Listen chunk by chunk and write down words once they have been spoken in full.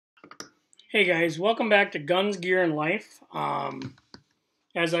Hey guys, welcome back to Guns, Gear, and Life.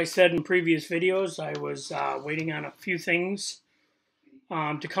 As I said in previous videos, I was waiting on a few things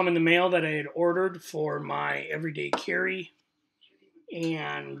to come in the mail that I had ordered for my everyday carry,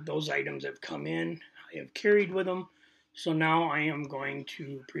 and those items have come in. I have carried with them, so now I am going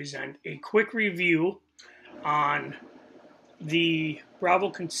to present a quick review on the Bravo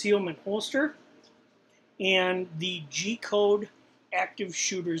Concealment Holster and the G-Code Active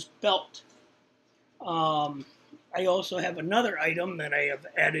Shooter's Belt. I also have another item that I have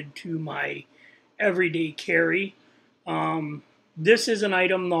added to my everyday carry. This is an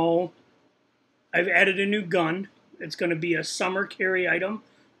item, though. I've added a new gun. It's going to be a summer carry item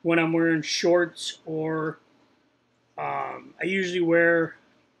when I'm wearing shorts, or I usually wear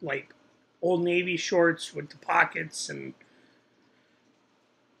like Old Navy shorts with the pockets, and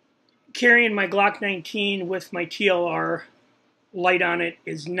carrying my Glock 19 with my TLR light on it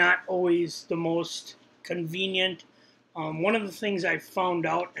is not always the most convenient. One of the things I found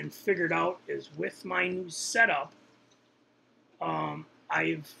out and figured out is with my new setup,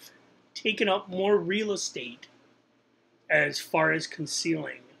 I've taken up more real estate as far as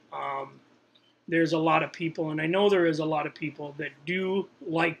concealing. There's a lot of people, and I know there is a lot of people that do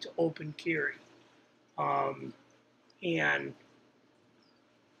like to open carry. And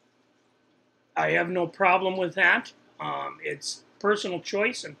I have no problem with that. It's personal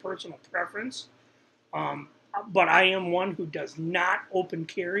choice and personal preference. But I am one who does not open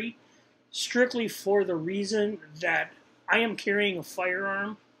carry, strictly for the reason that I am carrying a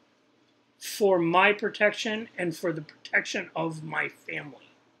firearm for my protection and for the protection of my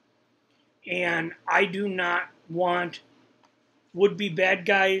family. And I do not want would-be bad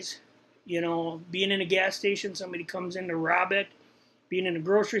guys, being in a gas station, somebody comes in to rob it, being in a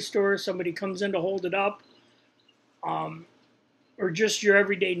grocery store, somebody comes in to hold it up, or just your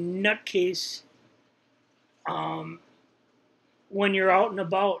everyday nutcase. When you're out and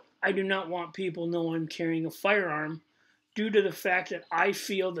about, I do not want people to know I'm carrying a firearm, due to the fact that I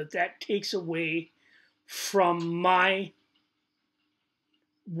feel that that takes away from my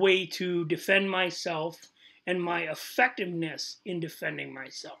way to defend myself and my effectiveness in defending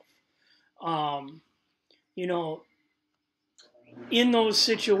myself. In those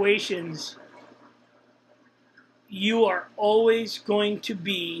situations, you are always going to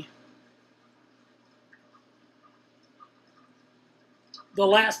be the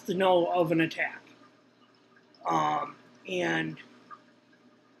last to know of an attack. And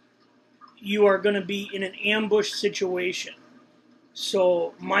you are going to be in an ambush situation.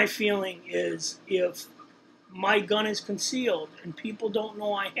 So my feeling is, if my gun is concealed and people don't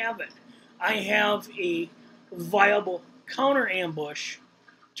know I have it, I have a viable counter ambush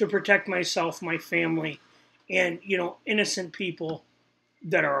to protect myself, my family, and innocent people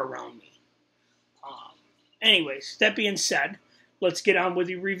that are around me. Anyways, that being said, let's get on with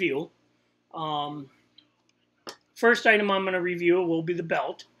the review. First item I'm going to review will be the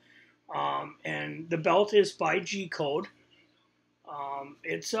belt. And the belt is by G-Code.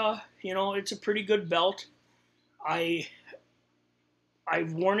 It's a pretty good belt. I've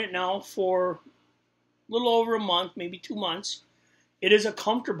worn it now for a little over a month, maybe 2 months. It is a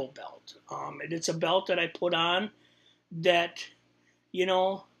comfortable belt. It's a belt that I put on that,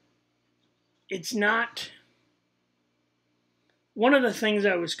 it's not. One of the things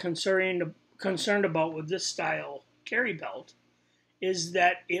I was concerned about with this style carry belt is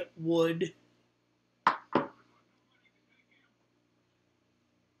that it would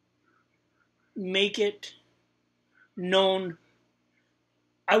make it known.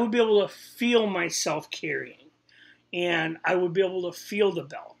 I would be able to feel myself carrying, and I would be able to feel the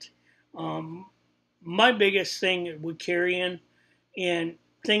belt. My biggest thing with carrying, and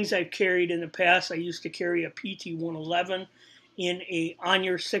things I've carried in the past, I used to carry a PT-111 in a on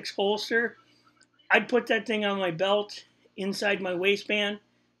your 6 holster. I'd put that thing on my belt inside my waistband,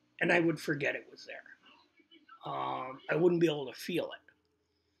 and I would forget it was there. I wouldn't be able to feel it.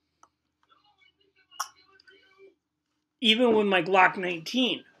 Even with my Glock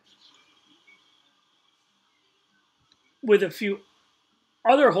 19, with a few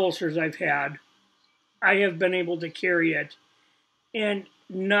other holsters I've had, I have been able to carry it and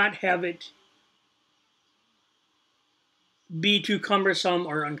not have it be too cumbersome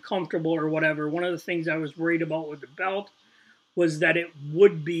or uncomfortable or whatever. One of the things I was worried about with the belt was that it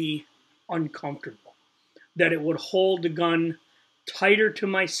would be uncomfortable, that it would hold the gun tighter to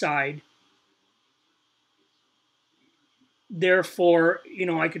my side. Therefore,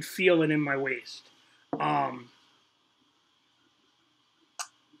 I could feel it in my waist.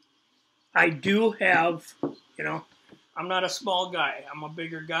 I do have, I'm not a small guy. I'm a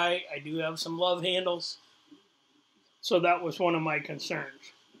bigger guy. I do have some love handles. So that was one of my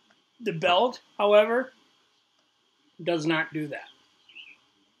concerns. The belt, however, does not do that.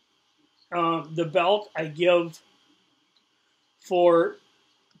 The belt I give for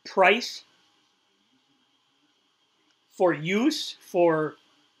price, for use, for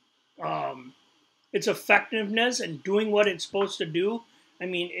its effectiveness and doing what it's supposed to do. I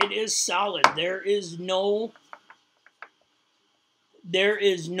mean, it is solid. There is no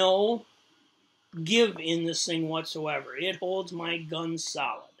give in this thing whatsoever. It holds my gun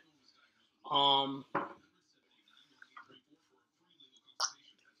solid.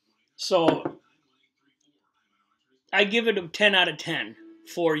 So I give it a 10 out of 10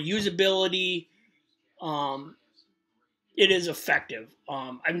 for usability. It is effective.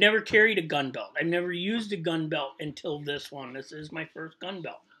 I've never carried a gun belt. I've never used a gun belt until this one. This is my first gun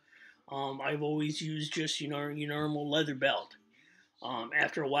belt. I've always used just your normal leather belt.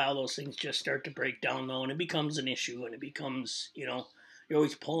 After a while, those things just start to break down, though, and it becomes an issue, and it becomes, you're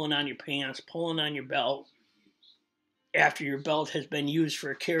always pulling on your pants, pulling on your belt. After your belt has been used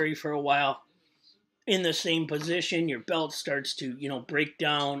for a carry for a while, in the same position, your belt starts to, break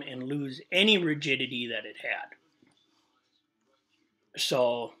down and lose any rigidity that it had.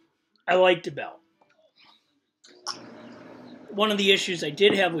 So, I like the belt. One of the issues I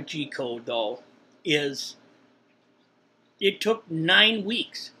did have with G-Code, though, is it took 9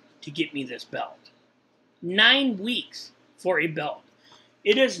 weeks to get me this belt. 9 weeks for a belt.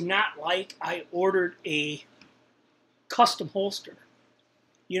 It is not like I ordered a custom holster,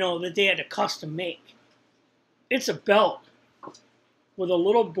 that they had to custom make. It's a belt with a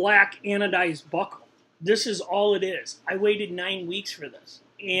little black anodized buckle. This is all it is. I waited 9 weeks for this,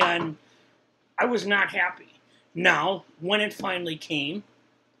 and I was not happy. Now, when it finally came,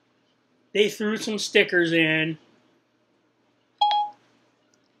 they threw some stickers in,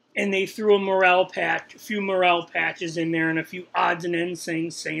 and they threw a few morale patches in there, and a few odds and ends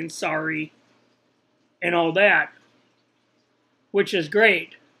things saying sorry, and all that, which is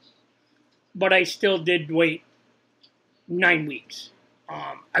great, but I still did wait 9 weeks.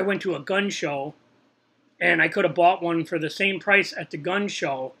 I went to a gun show, and I could have bought one for the same price at the gun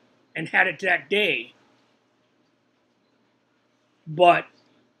show and had it that day, but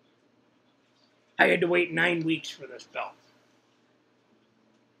I had to wait 9 weeks for this belt.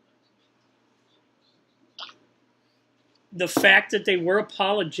 The fact that they were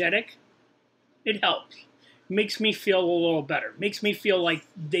apologetic, it helps. Makes me feel a little better. Makes me feel like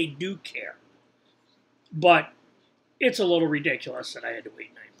they do care. But it's a little ridiculous that I had to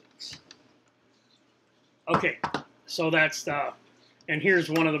wait 9 weeks. Okay, so that's and here's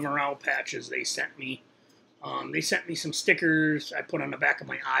one of the morale patches they sent me. They sent me some stickers I put on the back of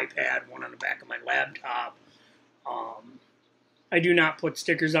my iPad, one on the back of my laptop. I do not put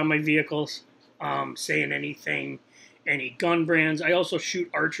stickers on my vehicles saying anything, any gun brands. I also shoot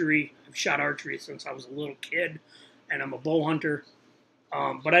archery. I've shot archery since I was a little kid, and I'm a bow hunter.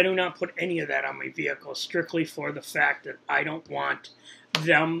 But I do not put any of that on my vehicle, strictly for the fact that I don't want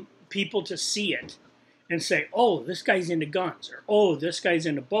people to see it and say, oh, this guy's into guns, or oh, this guy's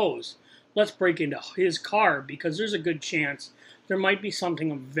into bows. Let's break into his car, because there's a good chance there might be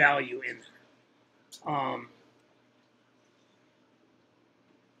something of value in there.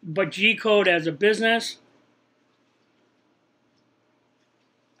 But G-Code as a business,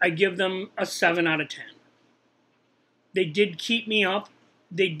 I give them a 7 out of 10. They did keep me up.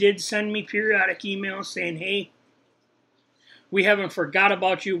 They did send me periodic emails saying, hey, we haven't forgot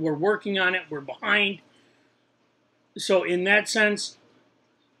about you. We're working on it. We're behind. So in that sense,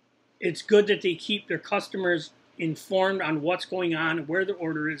 it's good that they keep their customers informed on what's going on, where the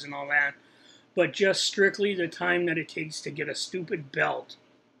order is and all that. But just strictly the time that it takes to get a stupid belt,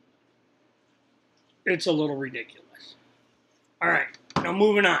 it's a little ridiculous. All right, now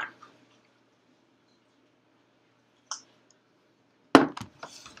moving on.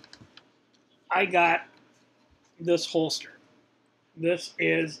 I got this holster. This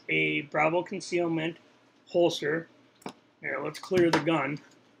is a Bravo Concealment Holster. Here, let's clear the gun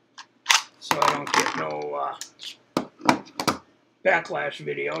so I don't get no backlash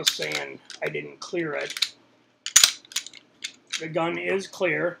videos saying I didn't clear it. The gun is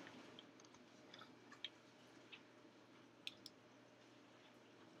clear.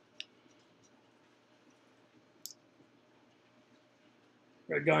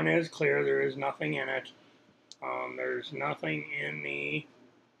 The gun is clear. There is nothing in it. There's nothing in the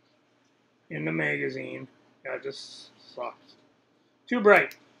magazine. Yeah, it just sucks. Too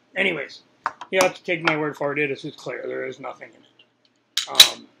bright. Anyways, you have to take my word for it. It is clear. There is nothing in it.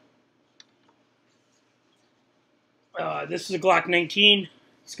 This is a Glock 19.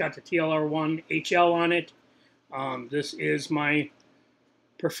 It's got the TLR1 HL on it. This is my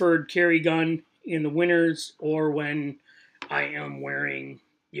preferred carry gun in the winters or when I am wearing,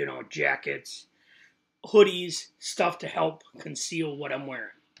 you know, jackets, hoodies, stuff to help conceal what I'm wearing.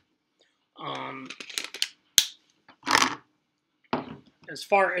 As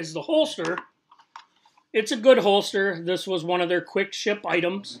far as the holster, it's a good holster. This was one of their quick ship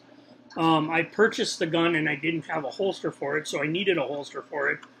items. I purchased the gun and I didn't have a holster for it, so I needed a holster for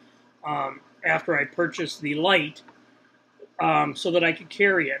it after I purchased the light so that I could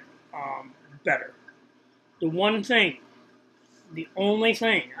carry it better. The only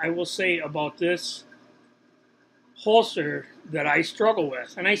thing I will say about this holster that I struggle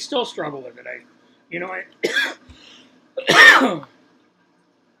with, and I still struggle with it,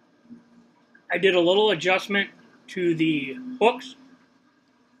 I did a little adjustment to the hooks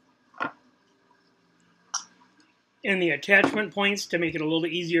and the attachment points to make it a little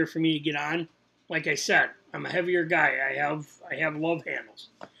easier for me to get on. Like I said, I'm a heavier guy. I have love handles.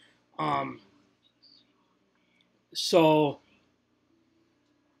 So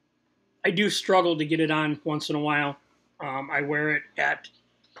I do struggle to get it on once in a while. I wear it at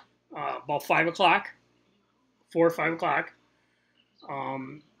about 5 o'clock, 4 or 5 o'clock.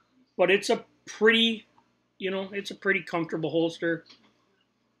 But it's a pretty, it's a pretty comfortable holster.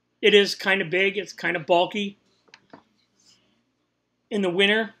 It is kind of big. It's kind of bulky. In the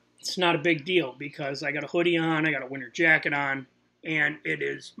winter, it's not a big deal because I got a hoodie on, I got a winter jacket on, and it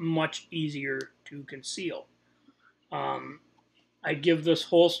is much easier to conceal. I give this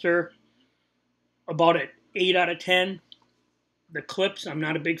holster about an 8 out of 10. The clips, I'm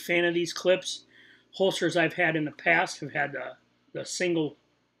not a big fan of these clips. Holsters I've had in the past have had the single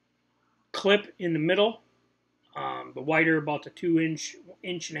clip in the middle, the wider, about the 2-inch,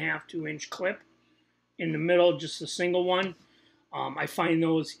 1.5-inch, 2-inch clip in the middle, just a single one. I find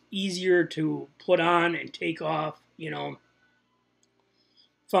those easier to put on and take off, If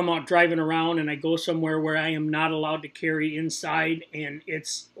I'm out driving around and I go somewhere where I am not allowed to carry inside and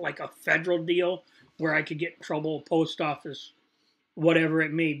it's like a federal deal where I could get in trouble, post office, whatever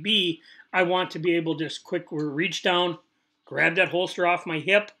it may be, I want to be able to just quick reach down, grab that holster off my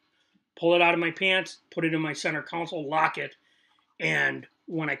hip, pull it out of my pants, put it in my center console, lock it, and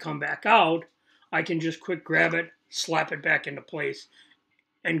when I come back out, I can just quick grab it, slap it back into place,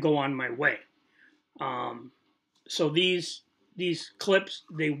 and go on my way. So these clips,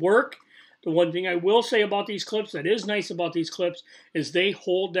 they work. The one thing I will say about these clips that is nice about these clips is they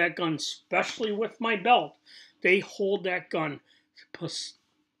hold that gun, especially with my belt, they hold that gun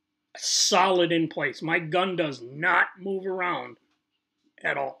solid in place. My gun does not move around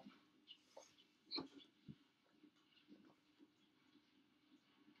at all.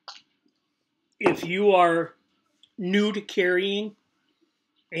 If you are new to carrying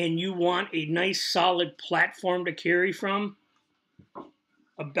and you want a nice solid platform to carry from,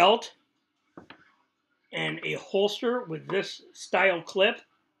 a belt and a holster with this style clip,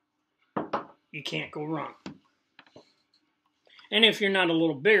 you can't go wrong. And if you're not a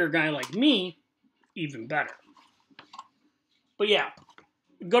little bigger guy like me, even better. But yeah,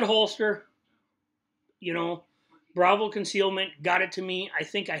 good holster. Bravo Concealment got it to me. I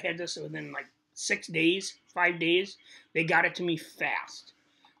think I had this within like 6 days, 5 days. They got it to me fast.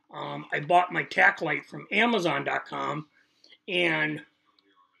 I bought my tack light from Amazon.com and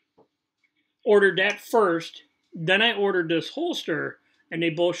ordered that first. Then I ordered this holster, and they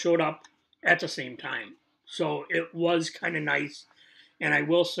both showed up at the same time. So it was kind of nice. And I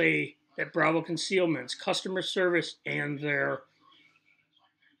will say that Bravo Concealment's customer service and their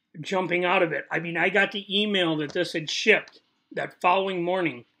jumping out of it. I mean, I got the email that this had shipped that following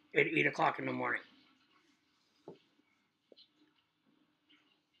morning at 8 o'clock in the morning.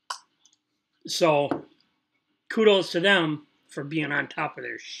 So kudos to them for being on top of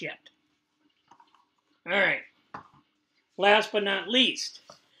their shit. All right. Last but not least,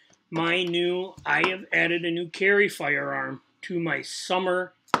 I have added a new carry firearm to my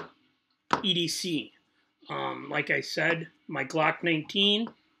summer EDC. Like I said, my Glock 19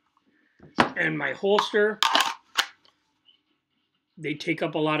 and my holster, they take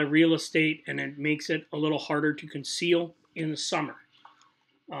up a lot of real estate and it makes it a little harder to conceal in the summer.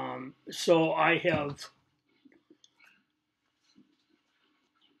 So I have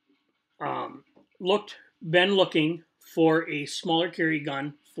been looking for a smaller carry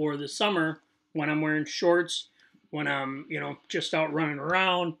gun for the summer when I'm wearing shorts, when I'm, just out running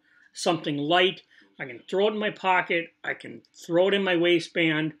around, something light. I can throw it in my pocket, I can throw it in my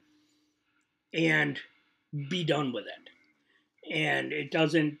waistband, and be done with it. And it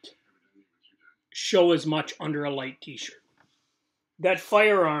doesn't show as much under a light t-shirt. That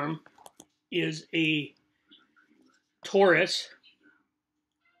firearm is a Taurus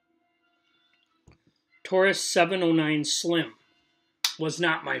 709 Slim. Was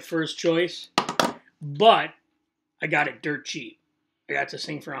not my first choice, but I got it dirt cheap. I got this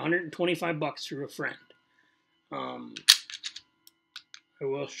thing for 125 bucks through a friend. I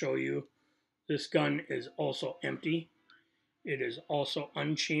will show you. This gun is also empty. It is also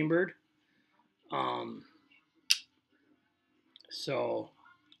unchambered. So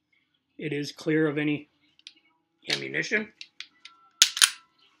it is clear of any ammunition.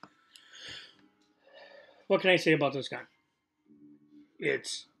 What can I say about this gun?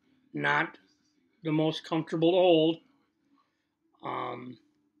 It's not the most comfortable to hold,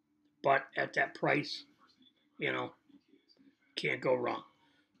 but at that price, you know, can't go wrong.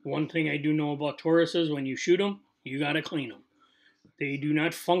 One thing I do know about Tauruses, when you shoot them, you got to clean them. They do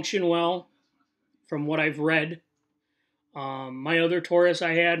not function well from what I've read. My other Taurus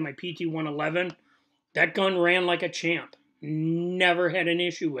I had, my PT-111, that gun ran like a champ. Never had an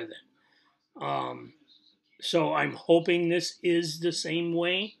issue with it. So I'm hoping this is the same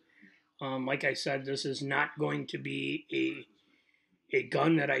way. Like I said, this is not going to be a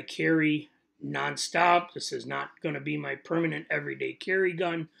gun that I carry nonstop. This is not going to be my permanent everyday carry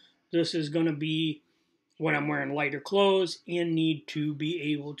gun. This is going to be when I'm wearing lighter clothes and need to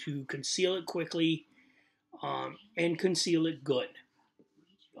be able to conceal it quickly and conceal it good.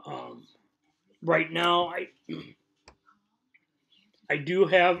 Right now, I do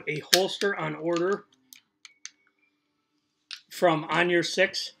have a holster on order from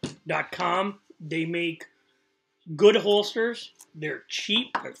onyour6.com. They make good holsters. They're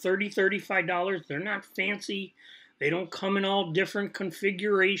cheap. They're $30, $35. They're not fancy. They don't come in all different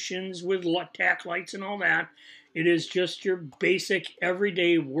configurations with tack lights and all that. It is just your basic,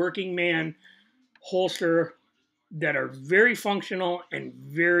 everyday working man holster that are very functional and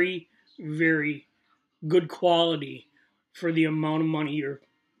very, very good quality for the amount of money you're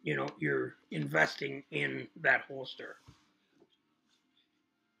investing in that holster.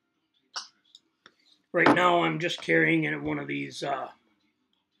 Right now, I'm just carrying in one of these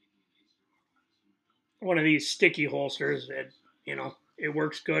sticky holsters. It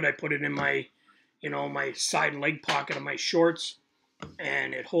works good. I put it in my, my side leg pocket of my shorts,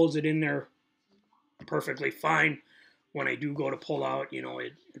 and it holds it in there perfectly fine. When I do go to pull out,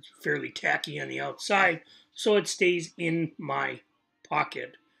 it's fairly tacky on the outside, so it stays in my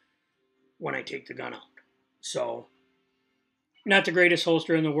pocket when I take the gun out. So, not the greatest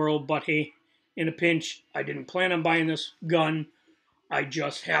holster in the world, but hey, in a pinch, I didn't plan on buying this gun. I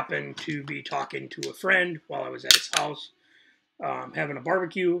just happened to be talking to a friend while I was at his house, having a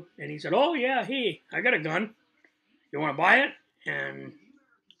barbecue, and he said, "Oh yeah, hey, I got a gun. You want to buy it?" And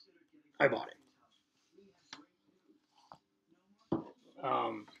I bought it.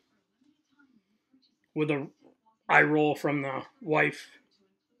 With a eye roll from the wife,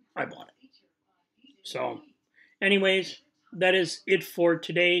 I bought it. So, anyways, that is it for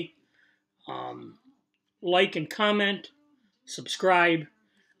today. Like and comment, subscribe.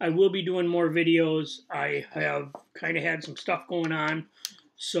 I will be doing more videos. I have kind of had some stuff going on,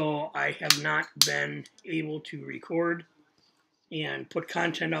 so I have not been able to record and put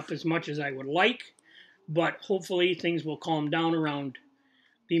content up as much as I would like, but hopefully things will calm down around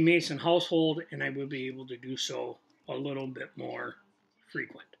the Mason household, and I will be able to do so a little bit more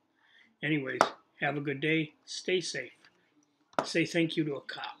frequent. Anyways, have a good day. Stay safe. Say thank you to a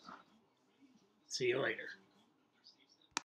cop. See you later.